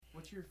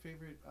What's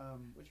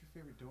your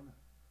favorite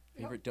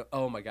donut?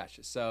 Oh my gosh!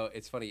 So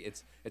it's funny.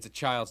 It's a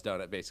child's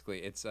donut basically.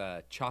 It's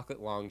chocolate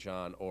long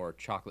john or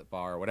chocolate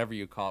bar, whatever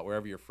you call it,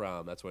 wherever you're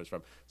from. That's what it's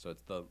from. So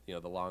it's the the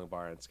long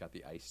bar, and it's got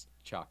the ice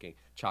chocolate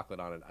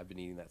on it. I've been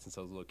eating that since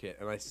I was a little kid,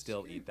 and I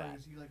still eat that.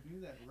 You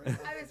knew that right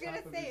off I was the gonna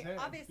top of his say, head.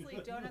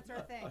 obviously, donuts are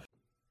a thing.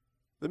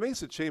 The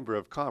Mesa Chamber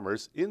of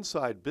Commerce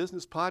Inside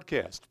Business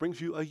Podcast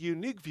brings you a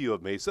unique view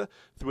of Mesa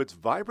through its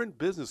vibrant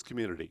business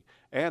community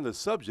and the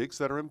subjects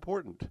that are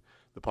important.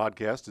 The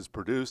podcast is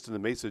produced in the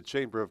Mesa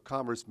Chamber of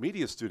Commerce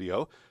Media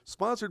Studio,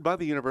 sponsored by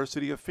the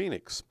University of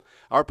Phoenix.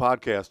 Our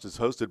podcast is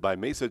hosted by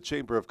Mesa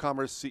Chamber of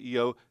Commerce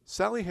CEO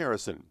Sally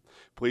Harrison.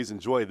 Please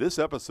enjoy this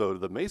episode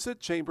of the Mesa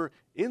Chamber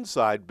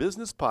Inside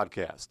Business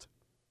Podcast.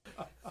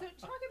 So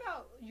talk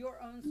about your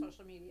own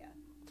social media.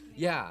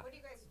 Yeah. What do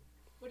you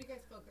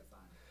guys focus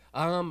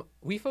on?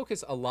 We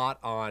focus a lot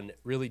on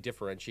really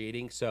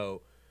differentiating.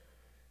 So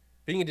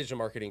being a digital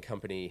marketing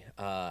company,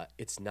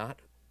 it's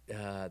not,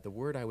 the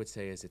word I would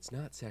say is it's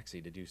not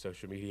sexy to do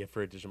social media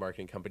for a digital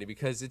marketing company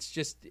because it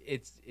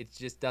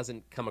just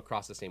doesn't come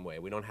across the same way.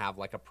 We don't have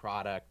like a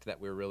product that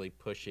we're really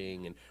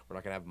pushing, and we're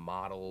not going to have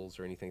models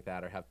or anything like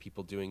that, or have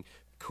people doing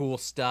cool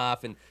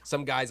stuff, and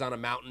some guy's on a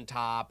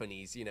mountaintop and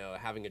he's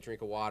having a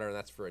drink of water, and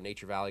that's for a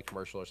Nature Valley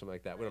commercial or something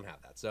like that. We don't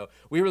have that. So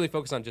we really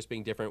focus on just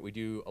being different. We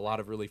do a lot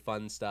of really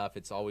fun stuff.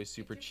 It's always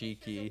super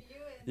cheeky.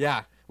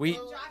 I saw you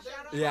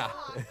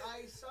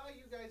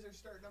guys are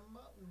starting a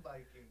mountain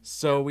biking.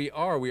 So we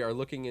are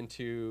looking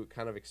into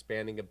kind of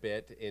expanding a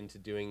bit into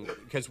doing,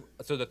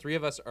 so the three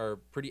of us are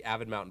pretty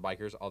avid mountain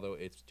bikers, although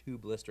it's too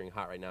blistering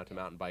hot right now to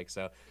mountain bike.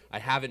 So I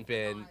haven't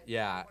been,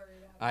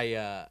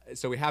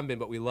 so we haven't been,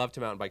 but we love to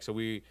mountain bike. So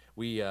we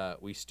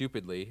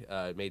stupidly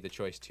made the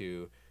choice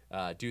to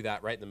do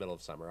that right in the middle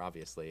of summer,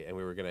 obviously, and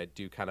we were gonna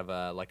do kind of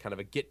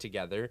a get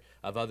together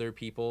of other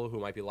people who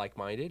might be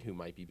like-minded, who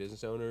might be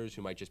business owners,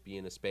 who might just be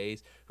in a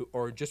space,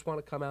 or just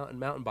want to come out and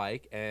mountain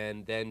bike,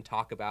 and then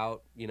talk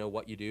about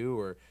what you do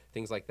or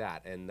things like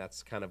that. And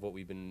that's kind of what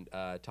we've been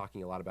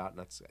talking a lot about, and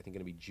that's I think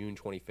going to be June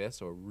 25th,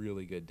 so a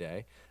really good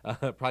day,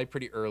 probably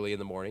pretty early in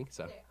the morning.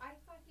 So. Okay, I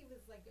thought he was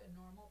like a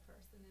normal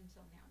person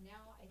until now.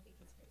 Now I think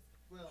he's crazy.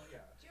 Well, yeah.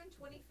 June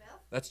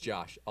 25th. That's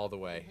Josh all the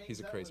way. He He's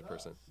a hangs out crazy with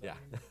person. us. Yeah.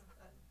 Good point.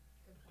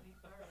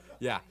 All right.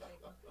 Yeah.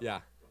 Yeah.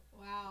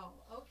 Wow.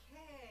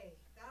 Okay.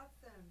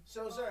 That's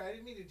So sorry, I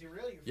didn't mean to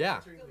derail you from Yeah.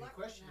 answering Good the luck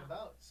question right now.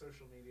 about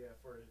social media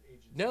for an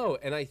agency. No,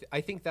 and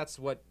I think that's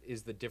what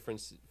is the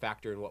difference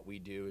factor in what we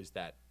do is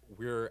that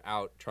we're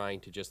out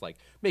trying to just like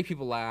make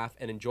people laugh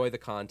and enjoy the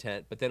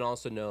content, but then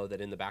also know that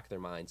in the back of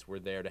their minds, we're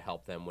there to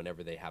help them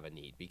whenever they have a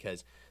need,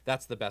 because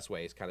that's the best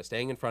way is kind of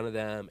staying in front of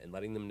them and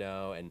letting them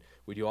know. And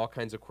we do all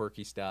kinds of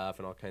quirky stuff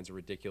and all kinds of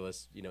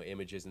ridiculous,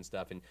 images and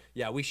stuff. And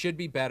yeah, we should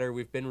be better.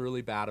 We've been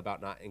really bad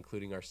about not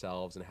including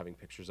ourselves and having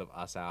pictures of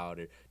us out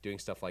or doing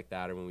stuff like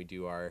that. Or when we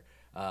do our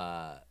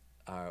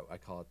I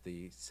call it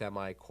the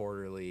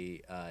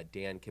semi-quarterly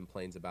Dan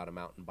complains about a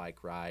mountain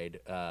bike ride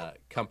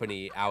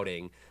company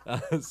outing.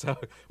 So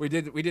we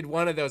did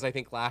one of those I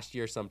think last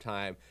year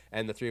sometime,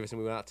 and the three of us, and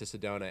we went out to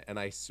Sedona, and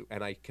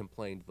I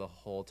complained the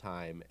whole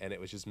time, and it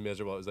was just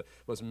miserable. It was the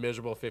most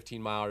miserable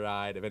 15-mile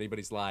ride of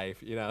anybody's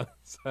life,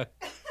 because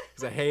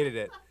I hated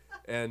it.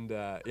 And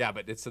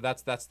so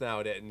that's now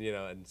it,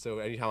 and so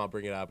anytime I'll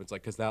bring it up, it's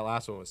like because that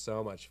last one was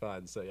so much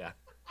fun. So yeah.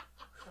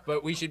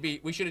 But we should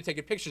have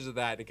taken pictures of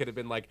that. It could have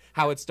been like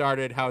how it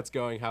started, how it's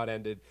going, how it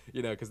ended,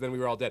 because then we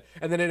were all dead.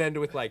 And then it ended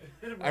with like,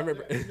 I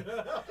remember,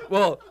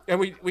 well, and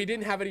we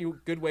didn't have any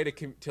good way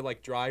to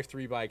like drive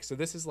three bikes. So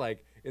this is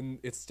like,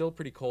 it's still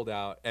pretty cold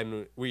out,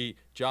 and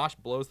Josh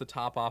blows the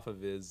top off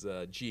of his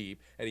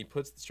Jeep, and he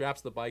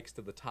straps the bikes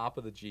to the top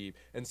of the Jeep,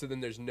 and so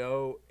then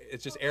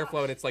it's just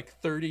airflow, and it's like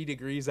 30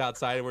 degrees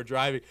outside, and we're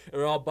driving, and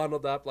we're all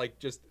bundled up, like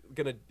just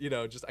gonna,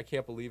 I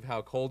can't believe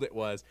how cold it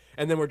was.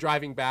 And then we're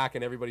driving back,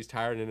 and everybody's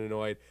tired and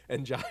annoyed,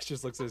 and Josh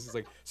just looks at us, he's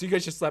like, so you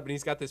guys just slept? And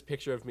he's got this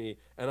picture of me,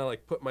 and I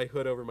like put my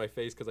hood over my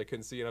face because I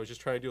couldn't see, and I was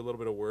just trying to do a little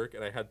bit of work,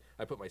 and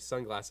I put my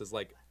sunglasses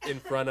like in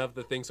front of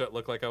the thing so it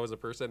looked like I was a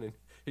person, and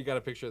he got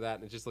a picture of that,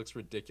 and it just looks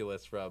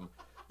ridiculous from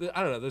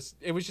I don't know,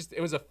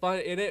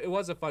 it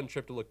was a fun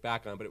trip to look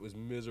back on, but it was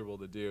miserable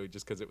to do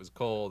just because it was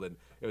cold and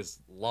it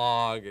was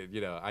long,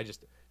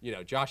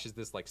 and Josh is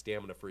this like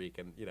stamina freak,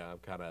 and I'm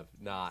kind of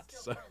not.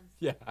 Still So friends.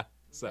 yeah.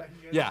 So You guys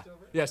yeah. still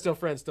friends? Yeah, still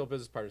friends, still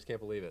business partners, can't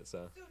believe it.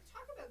 So So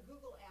talk about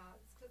Google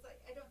Ads, because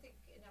I don't think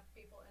enough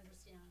people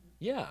understand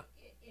yeah.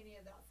 any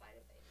of that side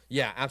of things.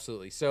 Yeah,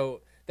 absolutely.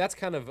 So that's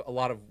kind of a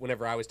lot of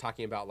whenever I was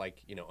talking about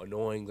like,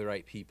 annoying the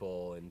right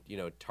people and,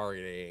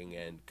 targeting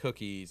and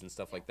cookies and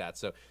stuff like that.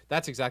 So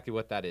that's exactly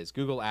what that is.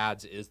 Google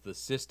Ads is the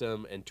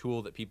system and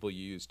tool that people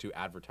use to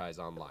advertise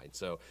online.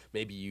 So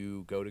maybe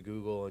you go to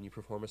Google and you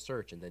perform a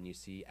search and then you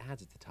see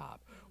ads at the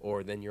top,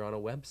 or then you're on a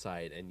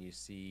website and you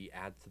see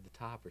ads to the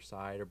top or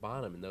side or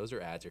bottom, and those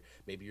are ads. Or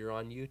maybe you're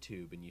on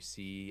YouTube and you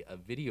see a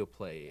video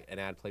play, an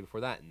ad play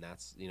before that, and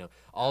that's,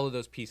 all of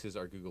those pieces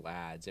are Google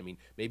Ads. I mean,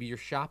 maybe you're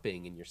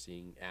shopping and you're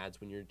seeing ads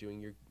when you're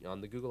doing your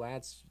on the Google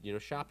Ads,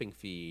 shopping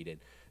feed and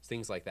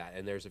things like that.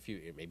 And there's a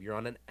few, maybe you're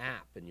on an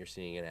app and you're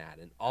seeing an ad,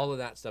 and all of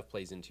that stuff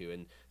plays into.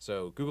 And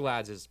so Google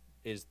Ads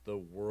is the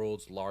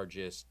world's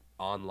largest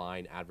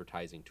online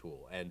advertising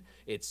tool, and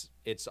it's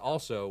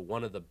also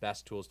one of the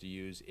best tools to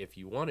use if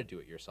you want to do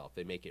it yourself.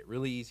 They make it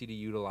really easy to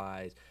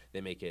utilize.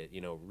 They make it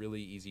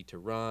really easy to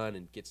run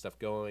and get stuff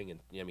going.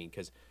 And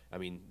because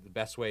the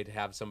best way to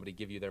have somebody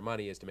give you their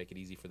money is to make it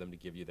easy for them to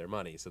give you their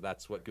money. So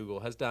that's what Google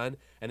has done,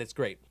 and it's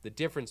great. The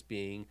difference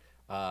being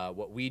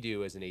what we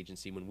do as an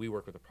agency when we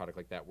work with a product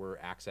like that, we're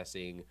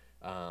accessing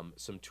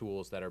some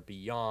tools that are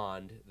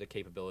beyond the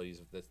capabilities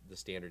of the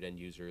standard end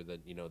user,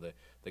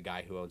 the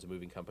guy who owns a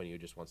moving company who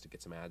just wants to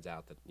get some ads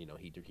out that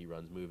he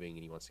runs moving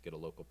and he wants to get a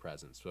local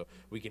presence. So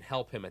we can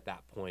help him at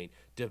that point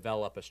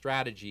develop a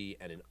strategy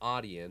and an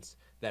audience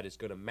that is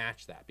going to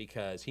match that,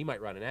 because he might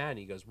run an ad and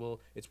he goes, well,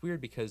 it's weird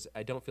because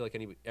I don't feel like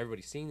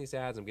everybody's seeing these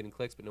ads. I'm getting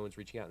clicks, but no one's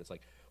reaching out. And it's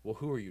like, well,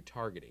 who are you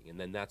targeting? And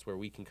then that's where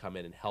we can come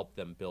in and help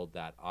them build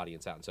that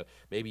audience out. And so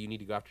maybe you need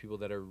to go after people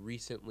that are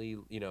recently,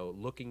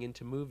 looking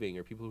into moving,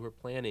 or people who are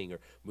planning or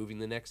moving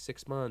the next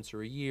 6 months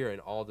or a year, and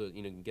all the,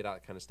 get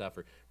out that kind of stuff,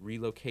 or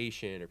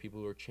relocation, or people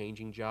who are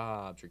changing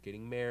jobs or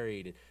getting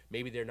married. And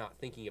maybe they're not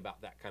thinking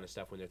about that kind of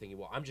stuff when they're thinking,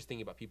 well, I'm just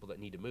thinking about people that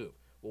need to move.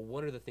 Well,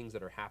 what are the things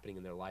that are happening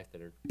in their life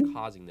that are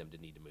causing them to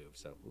need to move?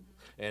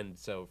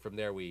 So from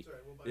there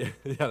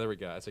there we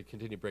go. So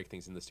continue to break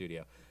things in the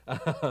studio.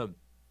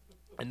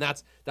 And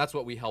that's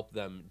what we help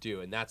them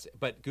do.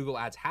 But Google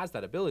Ads has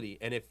that ability.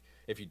 And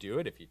if you do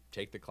it, if you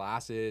take the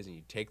classes and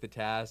you take the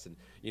tests and,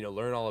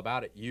 learn all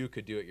about it, you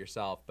could do it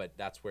yourself. But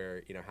that's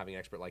where, having an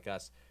expert like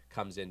us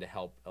comes in to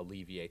help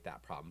alleviate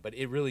that problem. But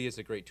it really is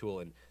a great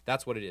tool. And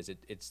that's what it is.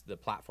 It's the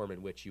platform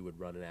in which you would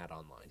run an ad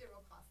online. Is it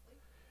real costly?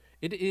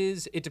 It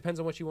is. It depends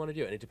on what you want to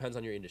do, and it depends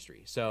on your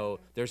industry.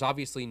 So there's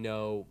obviously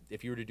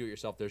if you were to do it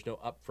yourself, there's no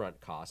upfront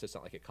cost. It's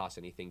not like it costs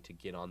anything to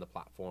get on the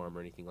platform or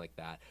anything like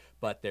that,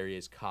 but there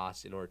is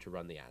cost in order to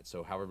run the ads.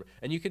 So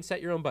and you can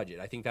set your own budget.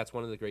 I think that's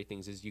one of the great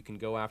things is you can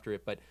go after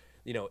it. But,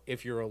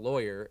 if you're a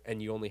lawyer and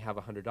you only have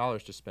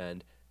 $100 to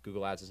spend,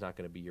 Google Ads is not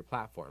going to be your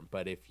platform.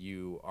 But if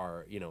you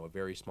are, a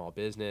very small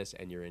business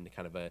and you're in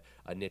kind of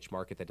a niche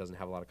market that doesn't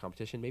have a lot of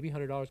competition, maybe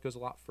 $100 goes a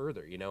lot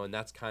further, and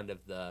that's kind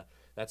of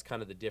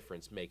the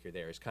difference maker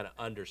there, is kind of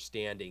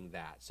understanding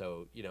that.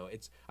 So,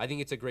 I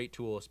think it's a great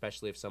tool,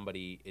 especially if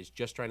somebody is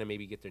just trying to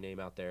maybe get their name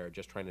out there,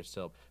 just trying to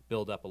still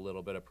build up a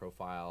little bit of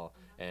profile.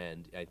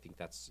 And I think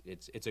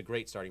it's a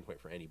great starting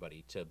point for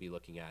anybody to be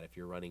looking at. If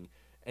you're running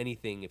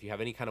anything, if you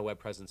have any kind of web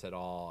presence at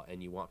all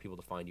and you want people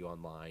to find you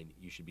online,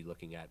 you should be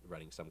looking at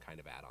running some kind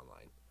of ad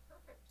online.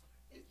 Perfect.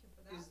 Thank you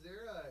for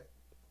that.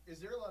 Is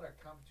there a lot of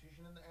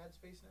competition in the ad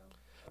space now?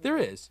 There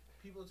is.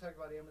 People talk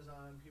about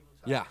Amazon. People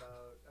talk Yeah. about.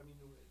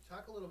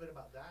 Talk a little bit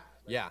about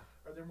that. Yeah.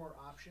 Are there more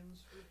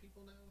options for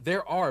people now?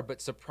 There are,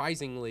 but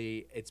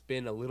surprisingly, it's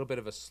been a little bit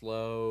of a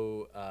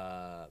slow.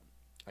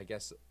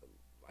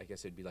 I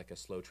guess it'd be like a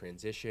slow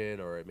transition,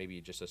 or maybe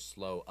just a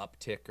slow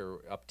uptick or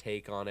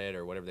uptake on it,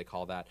 or whatever they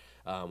call that,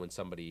 when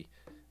somebody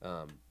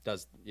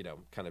does,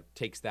 kind of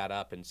takes that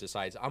up and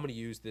decides, I'm going to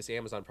use this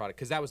Amazon product.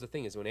 Because that was the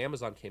thing, is when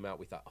Amazon came out,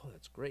 we thought, oh,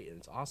 that's great and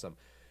it's awesome.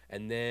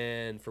 And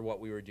then for what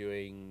we were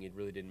doing, it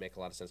really didn't make a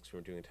lot of sense because we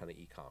were doing a ton of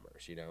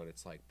e-commerce, and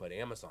it's like, but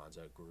Amazon's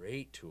a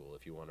great tool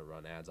if you want to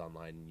run ads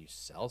online and you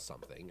sell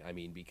something.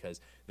 Because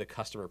the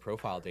customer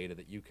profile data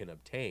that you can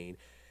obtain.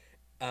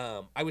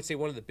 I would say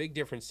one of the big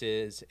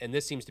differences, and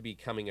this seems to be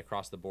coming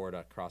across the board,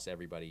 across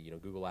everybody,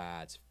 Google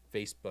Ads,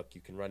 Facebook,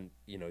 you can run,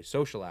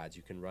 social ads,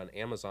 you can run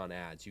Amazon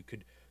ads, you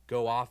could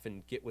go off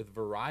and get with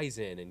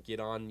Verizon and get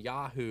on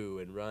Yahoo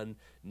and run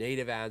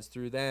native ads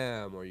through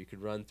them, or you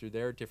could run through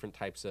their different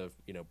types of,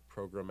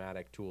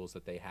 programmatic tools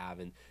that they have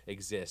and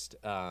exist.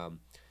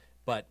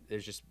 But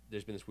there's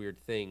been this weird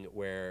thing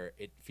where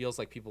it feels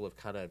like people have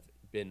kind of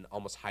been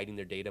almost hiding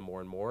their data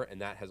more and more,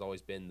 and that has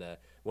always been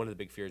one of the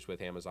big fears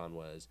with Amazon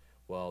was,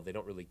 well, they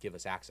don't really give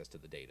us access to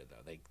the data,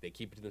 though. They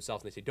keep it to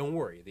themselves, and they say, don't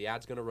worry, the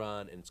ad's going to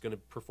run, and it's going to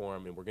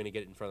perform, and we're going to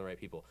get it in front of the right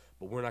people,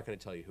 but we're not going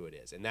to tell you who it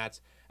is. And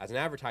that's, as an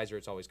advertiser,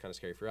 it's always kind of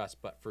scary for us,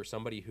 but for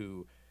somebody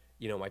who,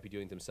 might be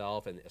doing it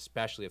themselves, and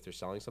especially if they're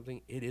selling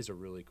something, it is a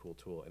really cool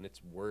tool, and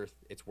it's worth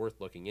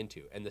looking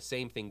into. And the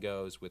same thing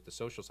goes with the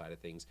social side of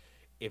things.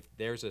 If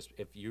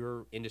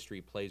your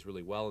industry plays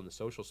really well in the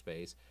social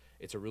space,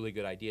 it's a really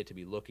good idea to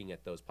be looking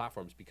at those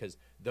platforms, because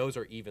those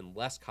are even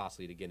less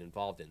costly to get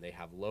involved in. They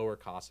have lower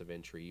costs of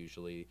entry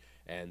usually,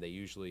 and they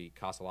usually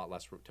cost a lot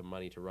less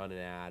money to run an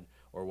ad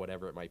or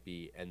whatever it might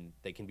be, and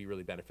they can be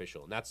really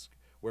beneficial. And that's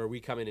where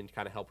we come in and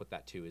kind of help with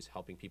that too, is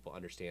helping people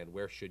understand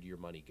where should your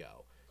money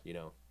go,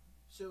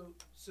 So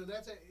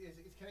that's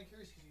it's kind of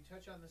curious because you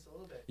touch on this a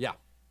little bit. Yeah.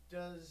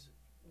 Does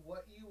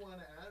what you want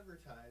to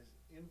advertise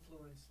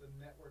influence the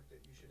network that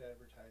you should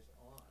advertise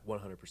on?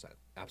 100%.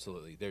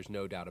 Absolutely. There's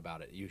no doubt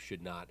about it. You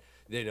should not.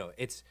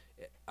 It's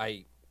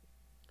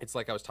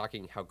like I was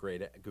talking how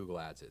great Google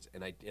Ads is,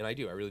 and I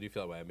do. I really do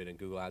feel that way. I've been a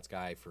Google Ads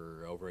guy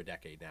for over a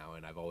decade now,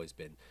 and I've always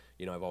been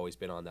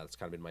on that. It's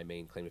kind of been my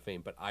main claim to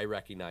fame. But I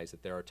recognize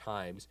that there are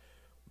times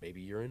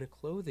Maybe you're in a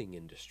clothing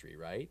industry,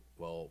 right?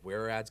 Well,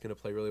 where are ads going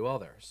to play really well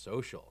there?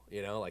 Social,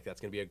 like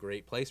that's going to be a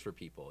great place for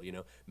people.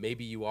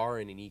 Maybe you are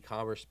in an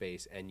e-commerce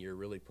space and you're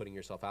really putting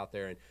yourself out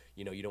there, and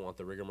you don't want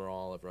the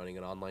rigmarole of running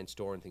an online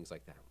store and things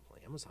like that. Well,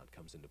 Amazon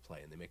comes into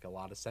play and they make a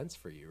lot of sense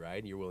for you, right?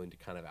 And you're willing to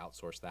kind of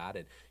outsource that,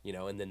 and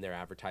and then their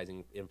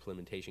advertising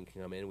implementation can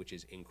come in, which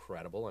is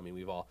incredible. I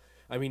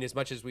mean, as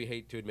much as we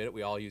hate to admit it,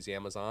 we all use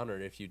Amazon, or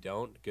if you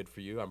don't, good for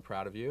you. I'm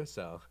proud of you.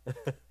 So.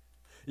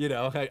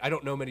 I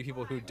don't know many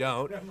people who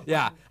don't.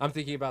 Yeah, I'm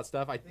thinking about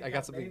stuff. I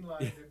got something.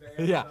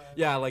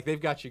 Yeah, like they've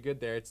got you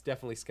good there. It's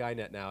definitely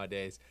Skynet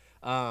nowadays.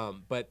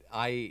 But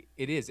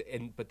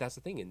that's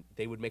the thing, and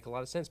they would make a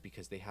lot of sense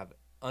because they have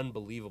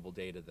unbelievable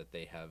data that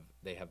they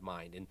have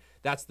mined, and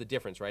that's the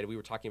difference, right? We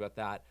were talking about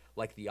that,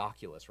 like the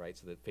Oculus, right?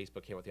 So that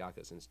Facebook came with the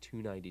Oculus, and it's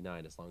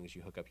 $299 as long as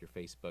you hook up your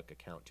Facebook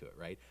account to it,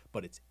 right?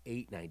 But it's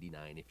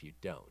 $899 if you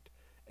don't,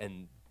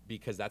 and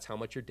because that's how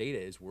much your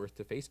data is worth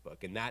to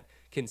Facebook. And that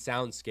can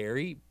sound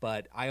scary,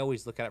 but I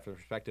always look at it from the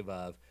perspective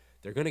of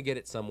they're going to get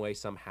it some way,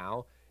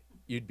 somehow.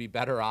 You'd be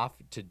better off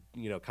to,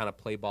 kind of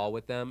play ball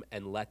with them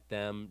and let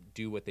them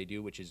do what they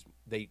do, which is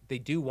they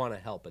do want to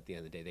help at the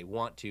end of the day. They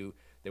want to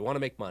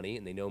make money,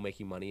 and they know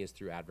making money is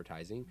through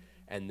advertising.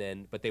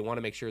 But they want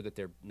to make sure that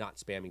they're not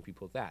spamming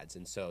people with ads.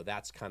 And so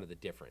that's kind of the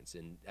difference.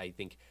 And I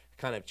think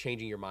kind of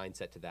changing your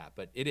mindset to that.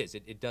 But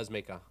it does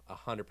make a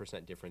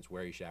 100% difference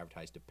where you should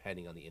advertise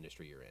depending on the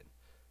industry you're in.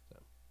 So.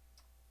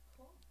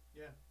 Cool.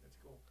 Yeah, that's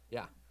cool.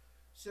 Yeah.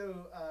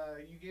 So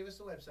you gave us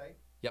the website.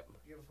 Yep. Do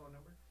you have a phone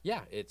number?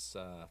 Yeah, it's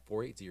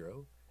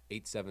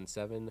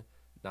 480-877-9805.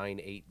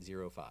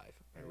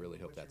 I really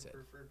hope that's it.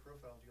 What's your preferred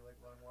profile? Do you like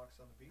long walks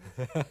on the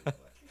beach?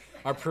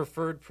 Our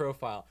preferred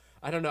profile.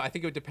 I don't know. I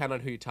think it would depend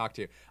on who you talk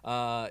to.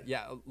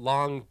 Yeah,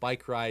 long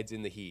bike rides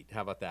in the heat.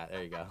 How about that?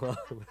 There you go. Oh, man.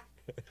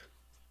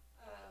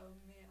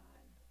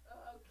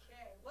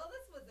 Okay. Well,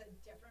 this was a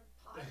different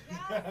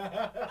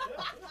podcast.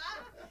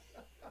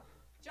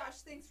 Josh,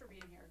 thanks for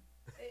being here.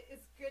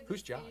 It's good to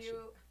see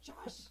you.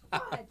 Josh,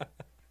 God.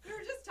 We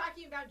were just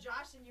talking about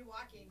Josh and you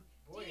walking.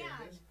 Boy, Dan,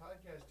 this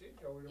podcast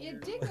did go in a it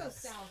weird did way. go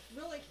south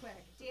really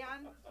quick.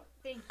 Dan,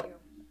 thank you.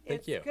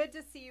 Thank you. It's good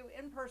to see you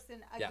in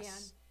person again.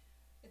 Yes.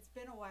 It's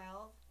been a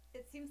while.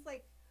 It seems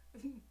like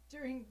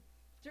during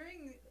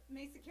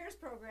Mesa Cares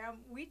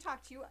program, we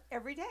talk to you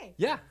every day.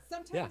 Yeah.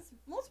 Sometimes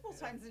multiple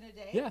times in a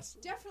day. Yes.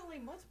 Definitely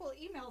multiple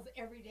emails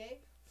every day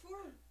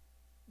for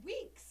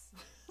weeks.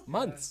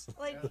 Months.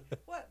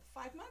 What,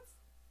 5 months?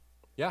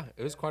 Yeah,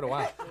 it was quite a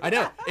while. I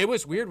know. It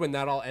was weird when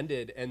that all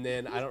ended, and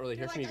then I don't really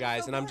hear from you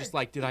guys, and I'm just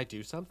like, did I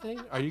do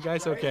something? Are you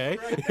guys okay?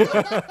 Right. Man,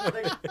 I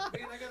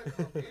gotta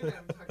call Dan. I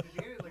haven't talked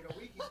to Dan in like a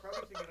week. He's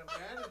probably thinking I'm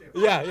mad at him.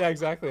 Yeah,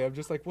 exactly. I'm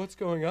just like, what's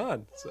going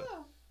on? So.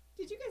 Oh,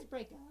 did you guys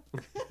break up?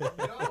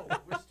 No,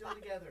 we're still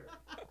together.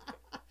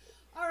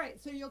 All right,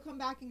 so you'll come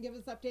back and give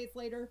us updates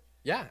later?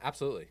 Yeah,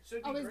 absolutely. So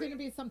Oh, there's going to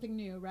be something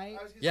new, right?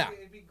 I was going to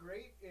say, it'd be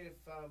great if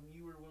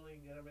you were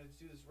willing, and I'm going to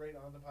do this right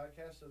on the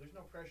podcast, so there's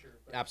no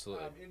pressure. But,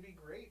 absolutely. It'd be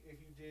great if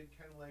you did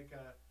kind of like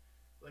a,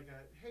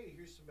 hey,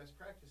 here's some best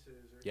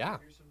practices, or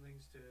here's some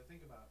things to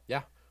think about.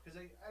 Yeah. Because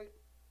I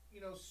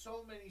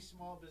so many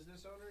small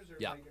business owners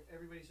are like,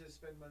 everybody says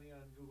spend money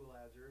on Google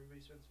ads, or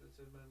everybody says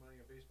spend money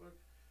on Facebook.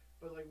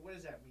 But like, what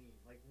does that mean?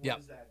 Like, what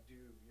does that do,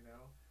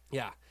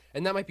 Yeah,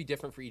 and that might be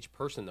different for each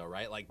person, though,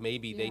 right? Like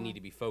maybe they need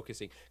to be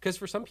focusing, because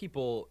for some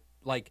people,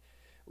 like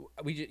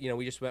we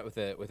just met with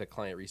a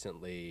client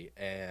recently,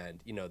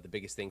 and the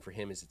biggest thing for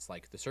him is it's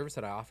like the service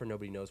that I offer,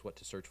 nobody knows what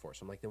to search for.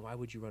 So I'm like, then why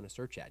would you run a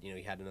search ad?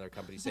 He had another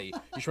company say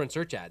you should run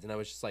search ads, and I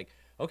was just like,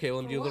 okay, well,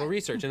 let me do a little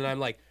research, and then I'm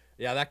like,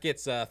 yeah, that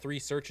gets 3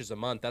 searches a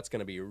month. That's going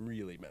to be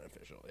really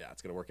beneficial. Yeah,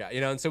 it's going to work out.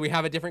 And so we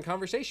have a different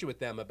conversation with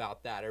them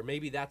about that, or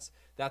maybe that's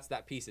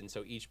that piece. And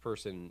so each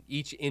person,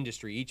 each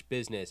industry, each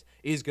business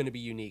is going to be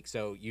unique.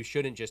 So you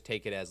shouldn't just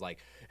take it as like,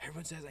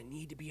 everyone says I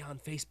need to be on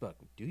Facebook.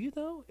 Do you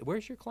though?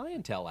 Where's your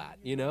clientele at?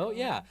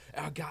 Yeah.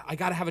 I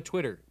got to have a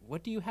Twitter.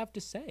 What do you have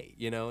to say?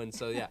 And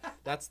so yeah,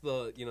 that's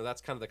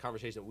that's kind of the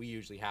conversation that we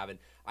usually have. And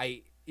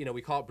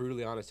we call it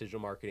brutally honest digital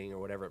marketing or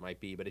whatever it might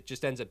be, but it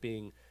just ends up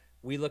being,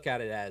 we look at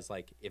it as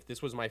like, if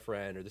this was my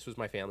friend or this was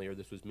my family or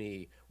this was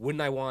me,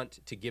 wouldn't I want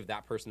to give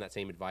that person that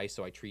same advice?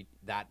 So I treat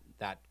that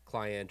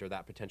client or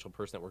that potential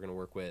person that we're going to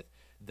work with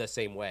the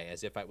same way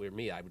as if it were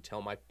me. I would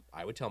tell my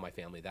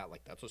family that,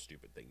 like, that's a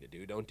stupid thing to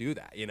do. Don't do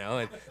that,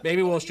 and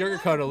maybe we'll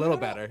sugarcoat a little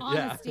better.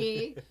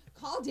 Honesty.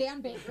 Call Dan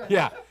Baker.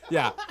 Yeah.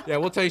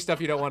 We'll tell you stuff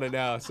you don't want to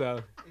know.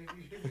 So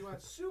if you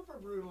want super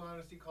brutal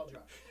honesty, call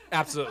Josh.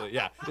 Absolutely,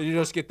 yeah. And you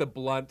just get the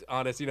blunt,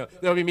 honest.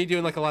 There'll be me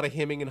doing like a lot of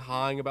hemming and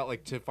hawing about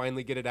like to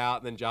finally get it out,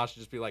 and then Josh will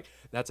just be like,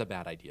 "That's a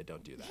bad idea.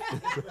 Don't do that."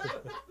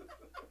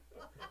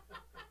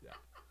 Yeah.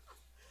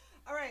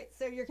 All right,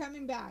 so you're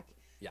coming back.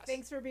 Yes.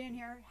 Thanks for being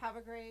here. Have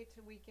a great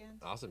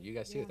weekend. Awesome. You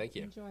guys too. Thank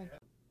you. Enjoy.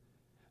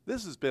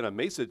 This has been a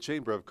Mesa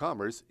Chamber of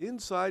Commerce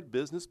Inside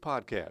Business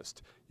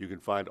podcast. You can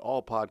find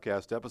all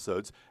podcast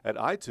episodes at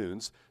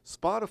iTunes,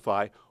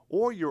 Spotify,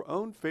 or your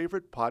own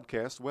favorite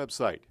podcast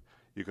website.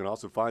 You can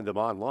also find them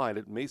online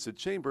at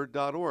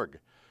mesachamber.org.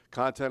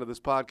 Content of this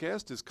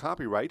podcast is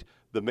copyright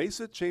the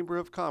Mesa Chamber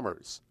of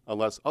Commerce,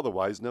 unless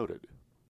otherwise noted.